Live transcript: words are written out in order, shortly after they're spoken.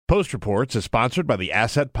Post Reports is sponsored by the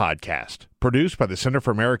Asset Podcast, produced by the Center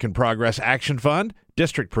for American Progress Action Fund,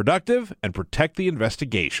 District Productive, and Protect the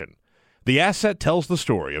Investigation. The Asset tells the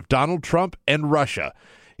story of Donald Trump and Russia.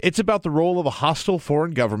 It's about the role of a hostile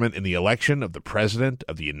foreign government in the election of the President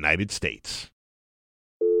of the United States.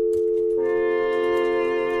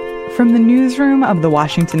 From the newsroom of The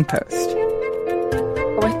Washington Post.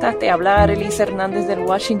 ¿Cómo estás? Te habla Arelis Hernández del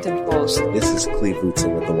Washington Post. This is Cleve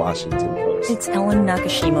Rutzel with The Washington Post. It's Ellen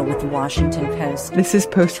Nakashima with The Washington Post. This is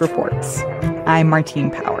Post Reports. I'm Martine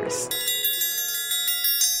Powers.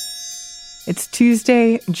 It's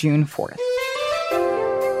Tuesday, June 4th.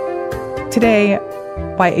 Today,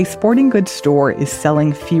 why a sporting goods store is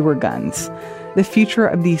selling fewer guns, the future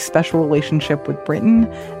of the special relationship with Britain,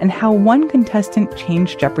 and how one contestant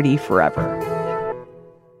changed Jeopardy forever.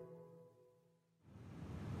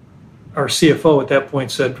 Our CFO at that point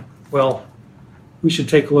said, well, we should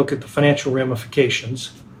take a look at the financial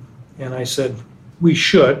ramifications. And I said, we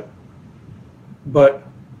should, but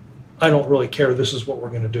I don't really care. This is what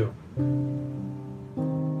we're going to do.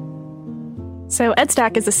 So Ed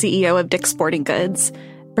Stack is the CEO of Dick's Sporting Goods.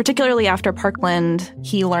 Particularly after Parkland,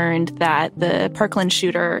 he learned that the Parkland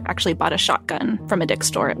shooter actually bought a shotgun from a Dick's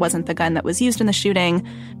store. It wasn't the gun that was used in the shooting,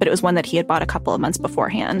 but it was one that he had bought a couple of months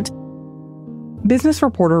beforehand. Business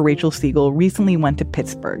reporter Rachel Siegel recently went to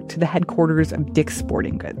Pittsburgh to the headquarters of Dick's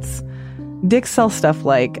Sporting Goods. Dick's sells stuff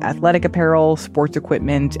like athletic apparel, sports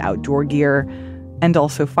equipment, outdoor gear, and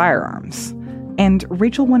also firearms. And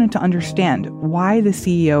Rachel wanted to understand why the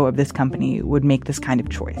CEO of this company would make this kind of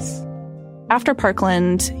choice. After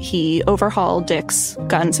Parkland, he overhauled Dick's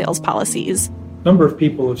gun sales policies. A number of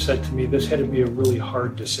people have said to me this had to be a really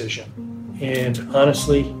hard decision. And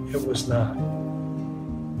honestly, it was not.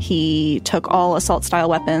 He took all assault-style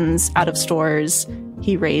weapons out of stores.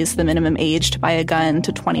 He raised the minimum age to buy a gun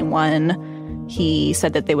to 21. He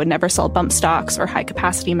said that they would never sell bump stocks or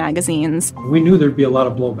high-capacity magazines. We knew there'd be a lot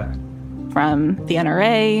of blowback. From the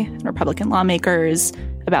NRA and Republican lawmakers,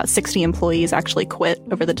 about 60 employees actually quit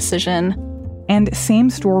over the decision. And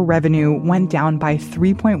same-store revenue went down by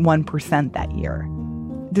 3.1% that year.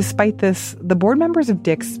 Despite this, the board members of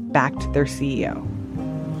Dick's backed their CEO.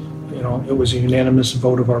 You know, it was a unanimous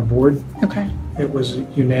vote of our board. Okay. It was a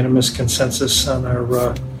unanimous consensus on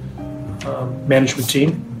our management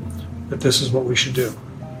team that this is what we should do.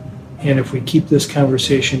 And if we keep this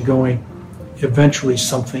conversation going, eventually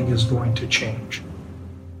something is going to change.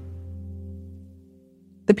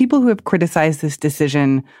 The people who have criticized this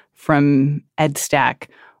decision from Ed Stack,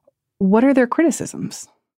 what are their criticisms?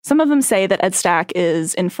 Some of them say that Ed Stack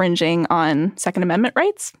is infringing on Second Amendment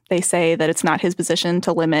rights. They say that it's not his position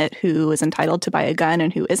to limit who is entitled to buy a gun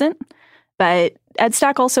and who isn't. But Ed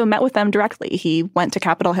Stack also met with them directly. He went to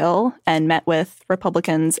Capitol Hill and met with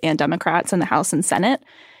Republicans and Democrats in the House and Senate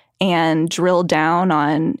and drilled down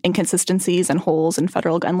on inconsistencies and holes in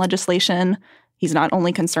federal gun legislation. He's not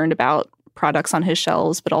only concerned about products on his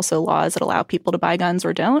shelves, but also laws that allow people to buy guns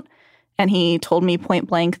or don't. And he told me point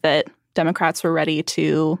blank that Democrats were ready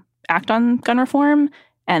to act on gun reform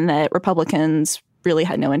and that Republicans really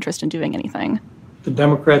had no interest in doing anything. The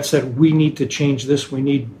Democrats said, we need to change this, we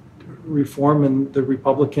need reform, and the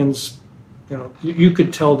Republicans, you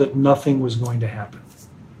could tell that nothing was going to happen.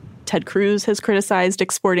 Ted Cruz has criticized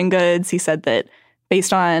Dick's Sporting Goods. He said that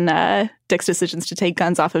based on Dick's decisions to take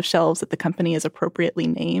guns off of shelves, that the company is appropriately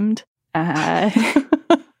named.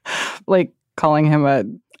 Like calling him a...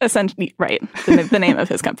 Essentially, right, the name of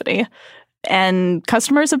his company. And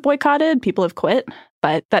customers have boycotted, people have quit,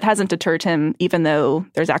 but that hasn't deterred him, even though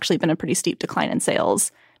there's actually been a pretty steep decline in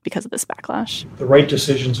sales because of this backlash. The right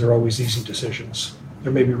decisions are always easy decisions.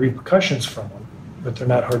 There may be repercussions from them, but they're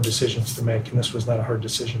not hard decisions to make, and this was not a hard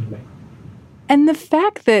decision to make. And the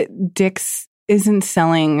fact that Dick's isn't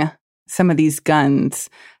selling some of these guns,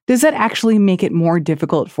 does that actually make it more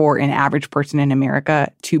difficult for an average person in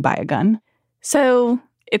America to buy a gun? So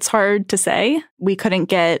it's hard to say. We couldn't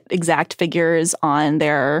get exact figures on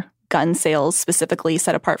their gun sales specifically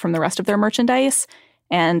set apart from the rest of their merchandise.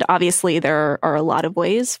 And obviously, there are a lot of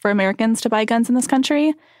ways for Americans to buy guns in this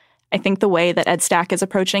country. I think the way that Ed Stack is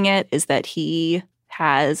approaching it is that he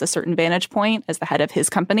has a certain vantage point as the head of his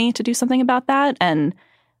company to do something about that. And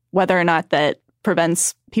whether or not that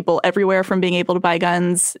prevents people everywhere from being able to buy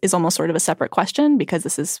guns is almost sort of a separate question, because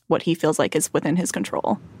this is what he feels like is within his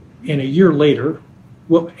control. And a year later,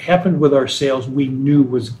 what happened with our sales, we knew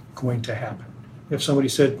was going to happen. If somebody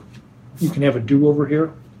said, you can have a do-over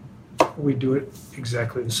here, we do it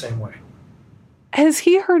exactly the same way. Has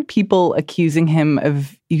he heard people accusing him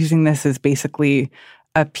of using this as basically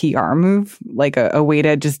a PR move, like a way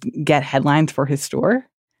to just get headlines for his store?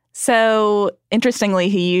 So interestingly,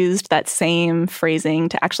 he used that same phrasing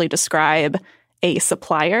to actually describe a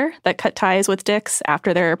supplier that cut ties with Dick's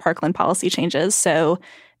after their Parkland policy changes. So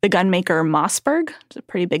the gun maker Mossberg, a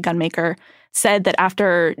pretty big gun maker, said that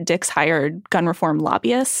after Dick's hired gun reform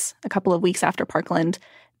lobbyists a couple of weeks after Parkland,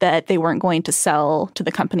 that they weren't going to sell to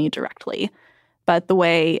the company directly. But the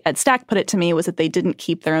way Ed Stack put it to me was that they didn't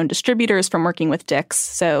keep their own distributors from working with Dick's.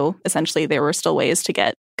 So essentially, there were still ways to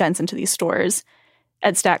get guns into these stores.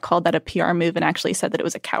 Ed Stack called that a PR move and actually said that it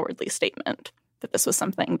was a cowardly statement, that this was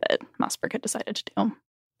something that Mossberg had decided to do.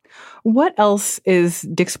 What else is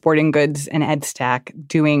Dick's Sporting Goods and Ed Stack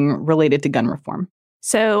doing related to gun reform?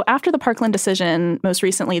 So after the Parkland decision, most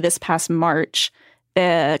recently this past March,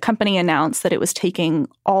 the company announced that it was taking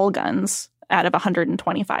all guns out of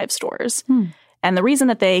 125 stores. And the reason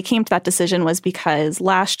that they came to that decision was because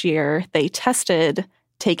last year they tested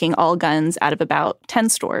taking all guns out of about 10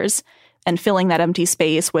 stores and filling that empty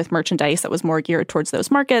space with merchandise that was more geared towards those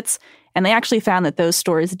markets. And they actually found that those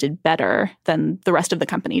stores did better than the rest of the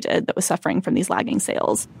company did that was suffering from these lagging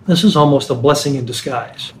sales. This is almost a blessing in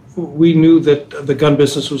disguise. We knew that the gun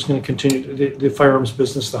business was going to continue, the firearms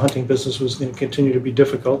business, the hunting business was going to continue to be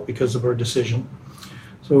difficult because of our decision.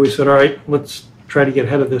 So we said, all right, let's try to get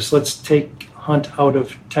ahead of this. Let's take Hunt out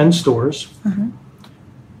of 10 stores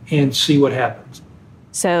and see what happens.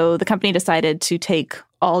 So the company decided to take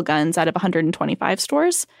all guns out of 125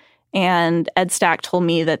 stores. And Ed Stack told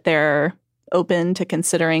me that they're open to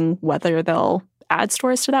considering whether they'll add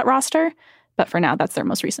stores to that roster. But for now, that's their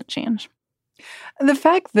most recent change. The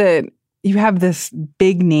fact that you have this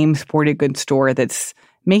big name sporting goods store that's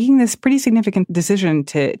making this pretty significant decision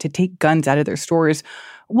to take guns out of their stores,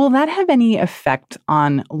 will that have any effect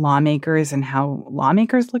on lawmakers and how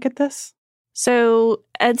lawmakers look at this? So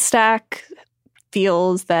Ed Stack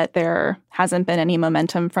feels that there hasn't been any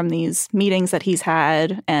momentum from these meetings that he's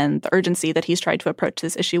had and the urgency that he's tried to approach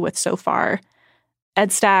this issue with so far.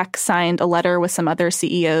 Ed Stack signed a letter with some other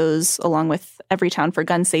CEOs, along with Everytown for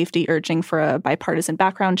Gun Safety, urging for a bipartisan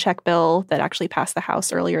background check bill that actually passed the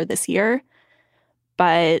House earlier this year.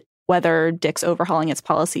 But whether Dick's overhauling its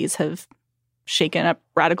policies have shaken up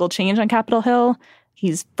radical change on Capitol Hill,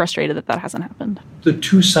 he's frustrated that that hasn't happened. The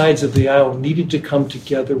two sides of the aisle needed to come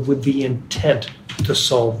together with the intent to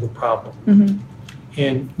solve the problem.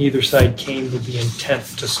 And neither side came with the intent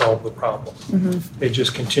to solve the problem. They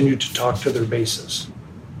just continued to talk to their bases.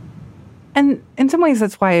 And in some ways,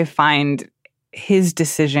 that's why I find his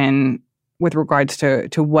decision with regards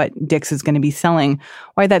to what Dick's is going to be selling,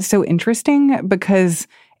 why that's so interesting, because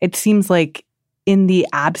it seems like in the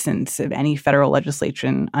absence of any federal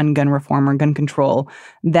legislation on gun reform or gun control,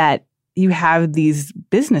 that you have these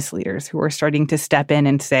business leaders who are starting to step in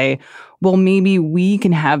and say, well, maybe we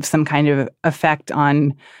can have some kind of effect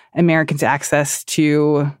on Americans' access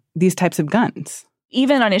to these types of guns.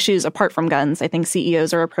 Even on issues apart from guns, I think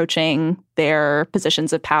CEOs are approaching their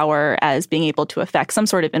positions of power as being able to affect some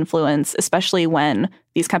sort of influence, especially when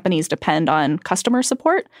these companies depend on customer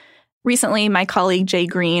support. Recently, my colleague Jay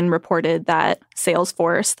Green reported that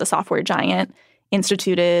Salesforce, the software giant,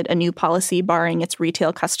 instituted a new policy barring its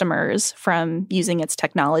retail customers from using its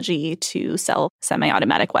technology to sell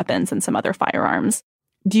semi-automatic weapons and some other firearms.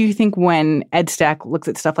 Do you think when Ed Stack looks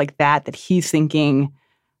at stuff like that, that he's thinking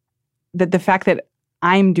that the fact that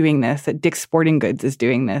I'm doing this, that Dick's Sporting Goods is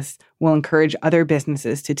doing this, will encourage other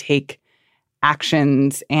businesses to take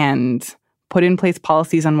actions and put in place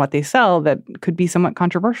policies on what they sell that could be somewhat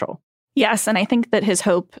controversial? Yes, and I think that his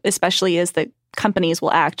hope especially is that companies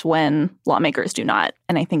will act when lawmakers do not.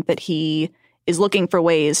 And I think that he is looking for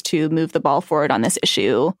ways to move the ball forward on this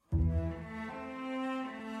issue,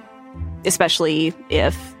 especially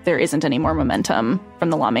if there isn't any more momentum from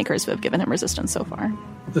the lawmakers who have given him resistance so far.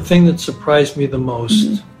 The thing that surprised me the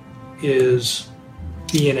most is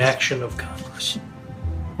the inaction of Congress.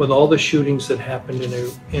 With all the shootings that happened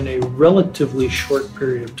in a relatively short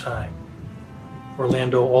period of time,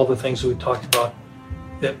 Orlando, all the things that we talked about,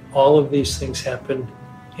 that all of these things happened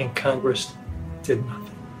and Congress did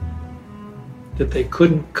nothing. That they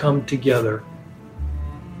couldn't come together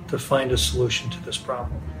to find a solution to this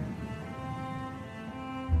problem.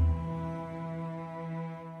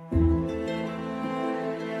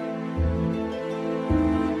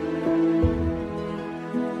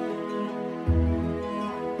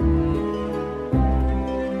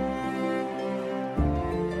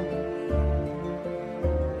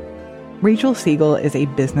 Rachel Siegel is a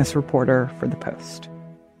business reporter for The Post.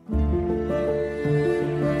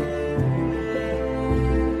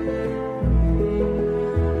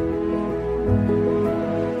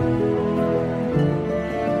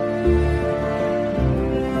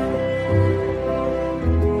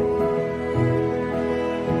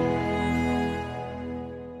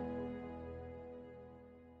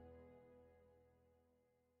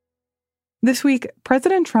 This week,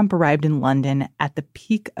 President Trump arrived in London at the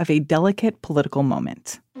peak of a delicate political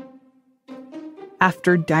moment.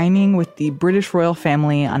 After dining with the British royal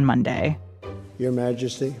family on Monday, Your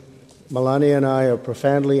Majesty, Melania and I are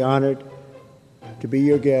profoundly honored to be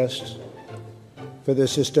your guests for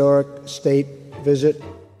this historic state visit.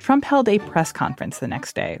 Trump held a press conference the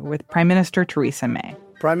next day with Prime Minister Theresa May.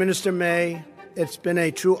 Prime Minister May, it's been a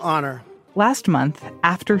true honor. Last month,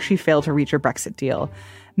 after she failed to reach her Brexit deal,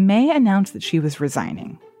 May announced that she was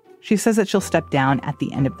resigning. She says that she'll step down at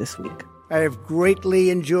the end of this week. I have greatly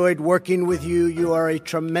enjoyed working with you. You are a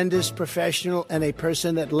tremendous professional and a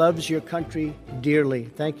person that loves your country dearly.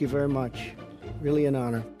 Thank you very much. Really an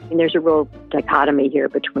honor. And there's a real dichotomy here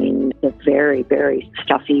between the very, very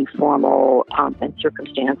stuffy, formal pomp and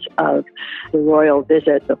circumstance of the royal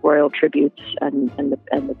visit, the royal tributes, and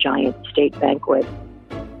the giant state banquet.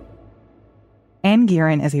 Ann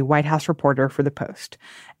Gearan is a White House reporter for The Post,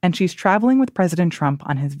 and she's traveling with President Trump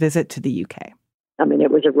on his visit to the UK. I mean, it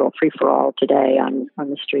was a real free-for-all today on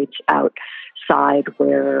the streets outside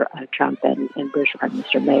where Trump and British Prime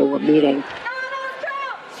Minister May were meeting,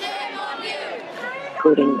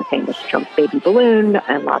 including the famous Trump baby balloon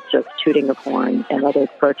and lots of tooting of horn and other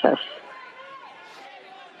protests.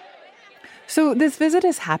 So this visit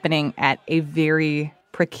is happening at a very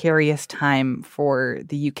precarious time for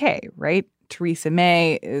the UK, right? Theresa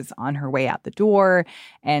May is on her way out the door,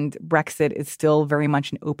 and Brexit is still very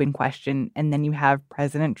much an open question. And then you have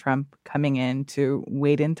President Trump coming in to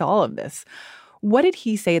wade into all of this. What did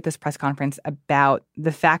he say at this press conference about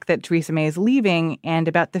the fact that Theresa May is leaving and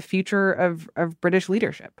about the future of British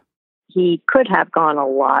leadership? He could have gone a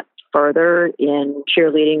lot further in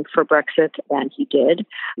cheerleading for Brexit than he did.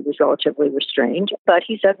 He was relatively restrained, but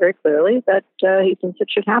he said very clearly that he thinks it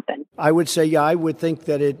should happen. I would say, yeah, I would think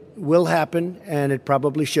that it will happen, and it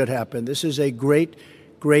probably should happen. This is a great,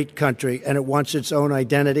 great country, and it wants its own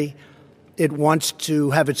identity. It wants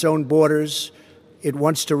to have its own borders. It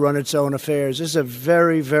wants to run its own affairs. This is a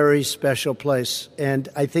very, very special place, and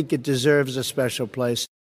I think it deserves a special place.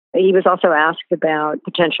 He was also asked about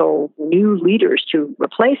potential new leaders to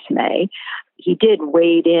replace May. He did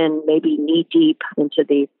wade in maybe knee-deep into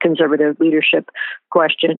the conservative leadership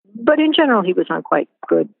question. But in general, he was on quite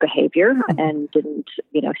good behavior and didn't,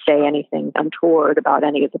 say anything untoward about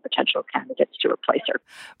any of the potential candidates to replace her.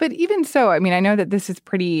 But even so, I mean, I know that this is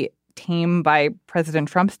pretty tame by President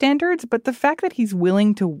Trump standards, but the fact that he's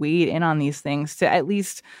willing to wade in on these things to at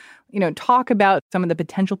least talk about some of the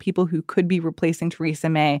potential people who could be replacing Theresa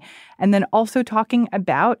May, and then also talking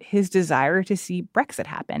about his desire to see Brexit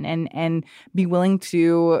happen and be willing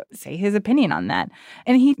to say his opinion on that.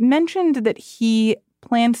 And he mentioned that he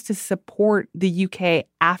plans to support the UK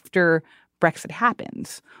after Brexit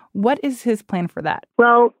happens. What is his plan for that?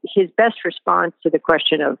 Well, his best response to the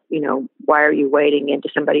question of, why are you wading into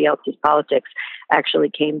somebody else's politics actually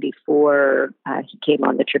came before he came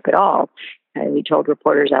on the trip at all. He told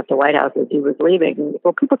reporters at the White House as he was leaving,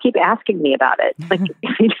 well, people keep asking me about it. Like,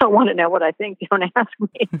 if you don't want to know what I think, don't ask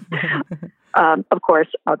me. Of course,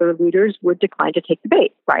 other leaders would decline to take the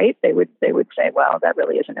bait, right? They would say, well, that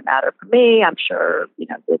really isn't a matter for me. I'm sure,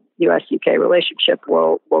 the U.S.-UK relationship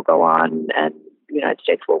will go on, and the United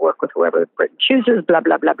States will work with whoever Britain chooses, blah,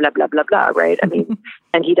 blah, blah, blah, blah, blah, blah, right? I mean,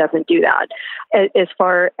 and he doesn't do that. As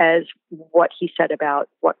far as what he said about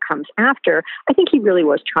what comes after, I think he really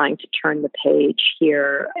was trying to turn the page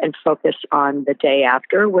here and focus on the day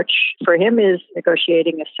after, which for him is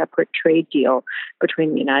negotiating a separate trade deal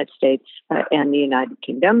between the United States and the United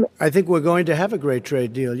Kingdom. I think we're going to have a great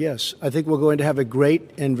trade deal, yes. I think we're going to have a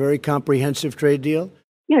great and very comprehensive trade deal.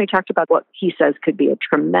 He talked about what he says could be a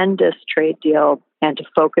tremendous trade deal and to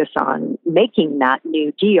focus on making that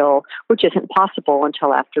new deal, which isn't possible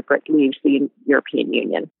until after Britain leaves the European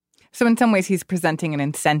Union. So in some ways, he's presenting an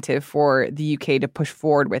incentive for the UK to push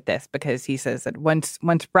forward with this, because he says that once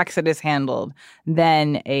Brexit is handled,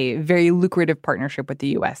 then a very lucrative partnership with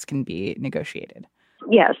the US can be negotiated.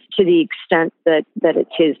 Yes, to the extent that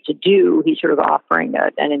it's his to do, he's sort of offering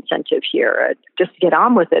an incentive here. Just get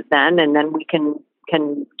on with it then, and then we can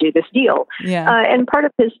do this deal. Yeah. And part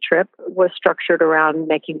of his trip was structured around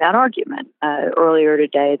making that argument. Earlier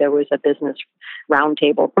today, there was a business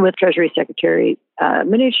roundtable with Treasury Secretary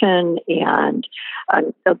Mnuchin and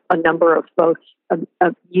a number of both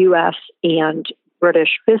U.S. and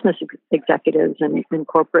British business executives and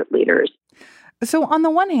corporate leaders. So on the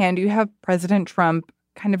one hand, you have President Trump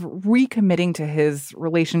kind of recommitting to his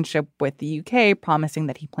relationship with the UK, promising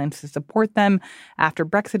that he plans to support them after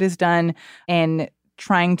Brexit is done, and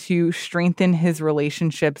trying to strengthen his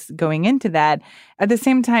relationships going into that. At the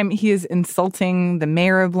same time, he is insulting the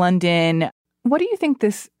mayor of London. What do you think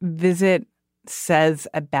this visit says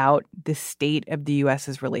about the state of the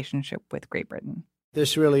U.S.'s relationship with Great Britain?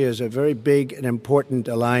 This really is a very big and important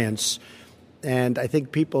alliance, and I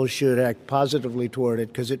think people should act positively toward it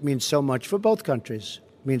because it means so much for both countries.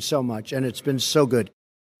 It means so much, and it's been so good.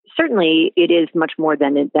 Certainly, it is much more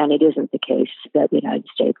than it isn't the case that the United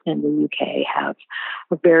States and the UK have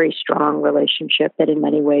a very strong relationship that in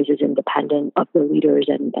many ways is independent of the leaders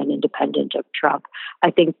and independent of Trump.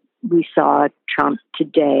 I think we saw Trump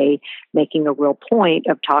today making a real point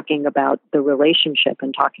of talking about the relationship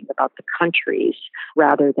and talking about the countries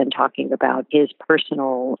rather than talking about his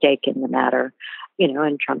personal stake in the matter.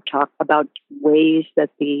 And Trump talked about ways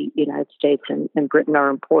that the United States and Britain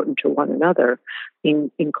are important to one another,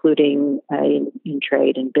 including in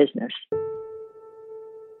trade and business.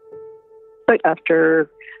 But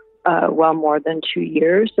after more than 2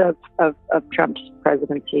 years of Trump's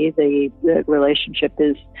presidency, the relationship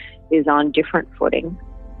is on different footing.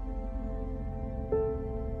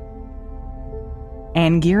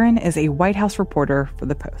 Ann Gearan is a White House reporter for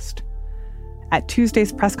The Post. At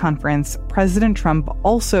Tuesday's press conference, President Trump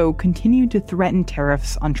also continued to threaten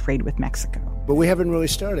tariffs on trade with Mexico. But we haven't really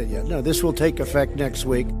started yet. No, this will take effect next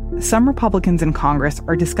week. Some Republicans in Congress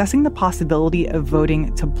are discussing the possibility of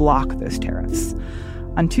voting to block those tariffs.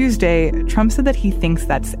 On Tuesday, Trump said that he thinks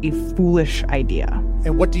that's a foolish idea.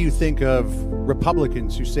 And what do you think of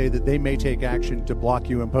Republicans who say that they may take action to block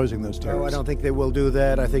you imposing those tariffs? No, I don't think they will do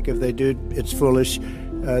that. I think if they do, it's foolish.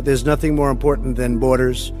 There's nothing more important than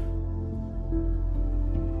borders.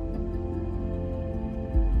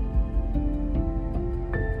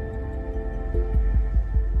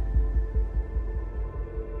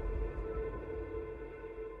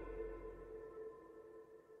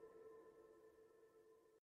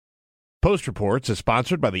 Post Reports is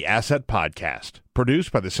sponsored by the Asset Podcast,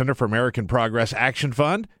 produced by the Center for American Progress Action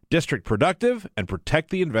Fund, District Productive, and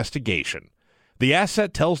Protect the Investigation. The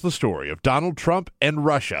Asset tells the story of Donald Trump and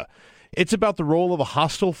Russia. It's about the role of a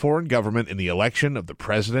hostile foreign government in the election of the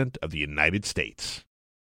President of the United States.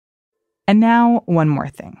 And now, one more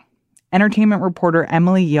thing. Entertainment reporter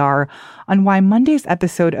Emily Yar on why Monday's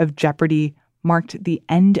episode of Jeopardy marked the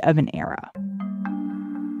end of an era.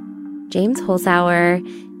 James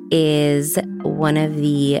Holzhauer is one of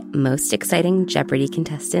the most exciting Jeopardy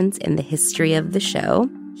contestants in the history of the show.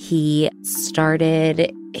 He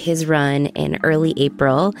started his run in early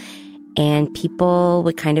April, and people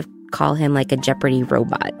would kind of call him like a Jeopardy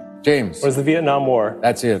robot. James. What is the Vietnam War?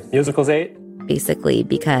 That's it. Musicals 8? Basically,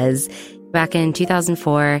 because back in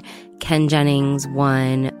 2004, Ken Jennings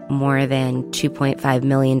won more than $2.5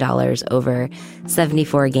 million over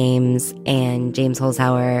 74 games, and James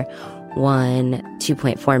Holzhauer won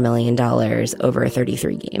 $2.4 million over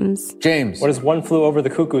 33 games. James. What is One Flew Over the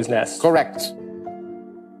Cuckoo's Nest? Correct.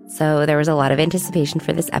 So there was a lot of anticipation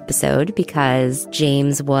for this episode because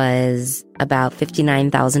James was about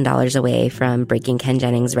 $59,000 away from breaking Ken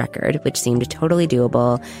Jennings' record, which seemed totally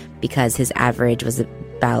doable because his average was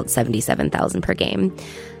about $77,000 per game.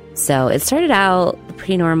 So it started out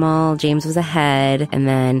pretty normal. James was ahead. And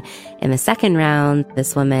then in the second round,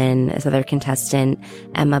 this other contestant,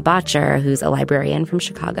 Emma Bottcher, who's a librarian from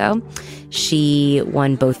Chicago, she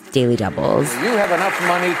won both daily doubles. You have enough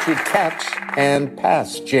money to catch and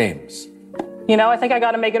pass, James. I think I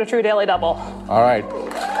got to make it a true daily double. All right.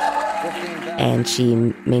 And she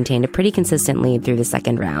maintained a pretty consistent lead through the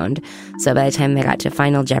second round. So by the time they got to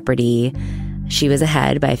Final Jeopardy, she was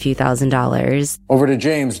ahead by a few $1,000s. Over to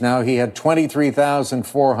James now. He had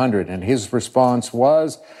 $23,400, and his response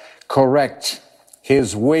was correct.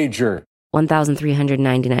 His wager.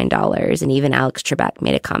 $1,399, and even Alex Trebek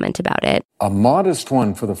made a comment about it. A modest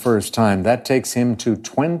one for the first time. That takes him to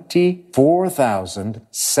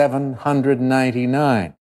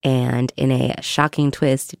 $24,799. And in a shocking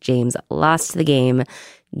twist, James lost the game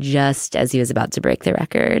just as he was about to break the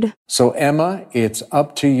record. So, Emma, it's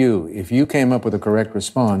up to you. If you came up with a correct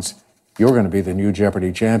response, you're going to be the new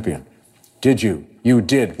Jeopardy champion. Did you? You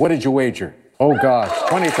did. What did you wager? Oh, gosh,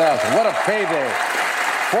 $20,000. What a payday.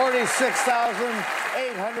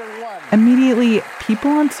 $46,801. Immediately,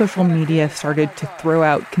 people on social media started to throw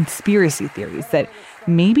out conspiracy theories that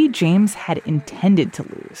maybe James had intended to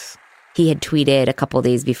lose. He had tweeted a couple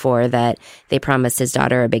days before that they promised his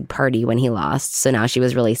daughter a big party when he lost. So now she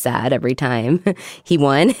was really sad every time he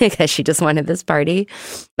won because she just wanted this party.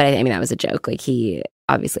 But I mean, that was a joke. Like, he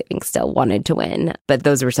obviously, I think, still wanted to win. But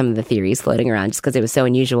those were some of the theories floating around just because it was so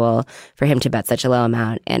unusual for him to bet such a low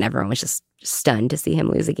amount. And everyone was just stunned to see him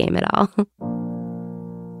lose a game at all.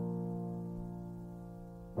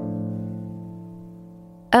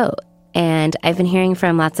 Oh, And I've been hearing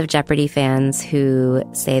from lots of Jeopardy fans who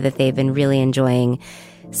say that they've been really enjoying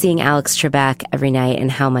seeing Alex Trebek every night and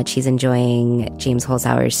how much he's enjoying James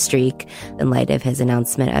Holzhauer's streak in light of his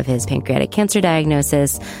announcement of his pancreatic cancer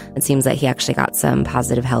diagnosis. It seems that he actually got some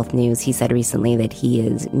positive health news. He said recently that he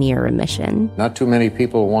is near remission. Not too many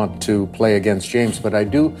people want to play against James, but I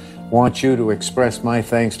do want you to express my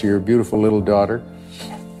thanks to your beautiful little daughter,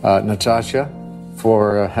 Natasha,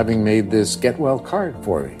 for having made this get well card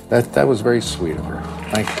for me. That was very sweet of her.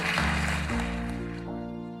 Thank you.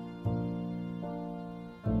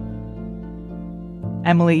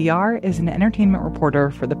 Emily Yar is an entertainment reporter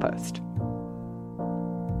for The Post.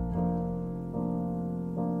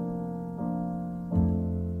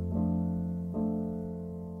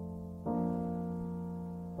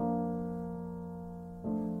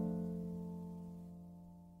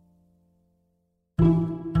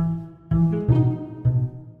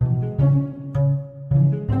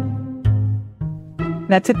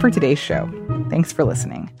 That's it for today's show. Thanks for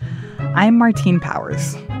listening. I'm Martine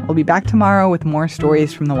Powers. We'll be back tomorrow with more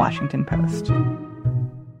stories from The Washington Post.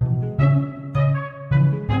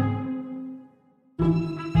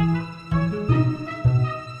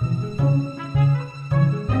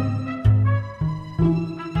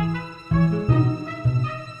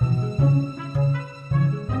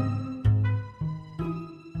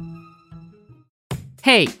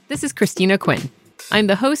 Hey, this is Christina Quinn. I'm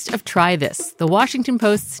the host of Try This, The Washington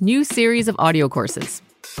Post's new series of audio courses.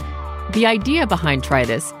 The idea behind Try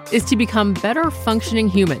This is to become better functioning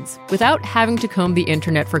humans without having to comb the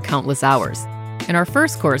internet for countless hours. In our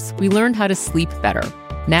first course, we learned how to sleep better.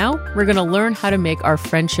 Now, we're going to learn how to make our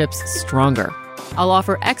friendships stronger. I'll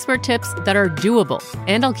offer expert tips that are doable,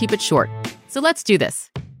 and I'll keep it short. So let's do this.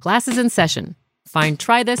 Class is in session. Find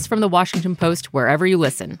Try This from The Washington Post wherever you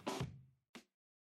listen.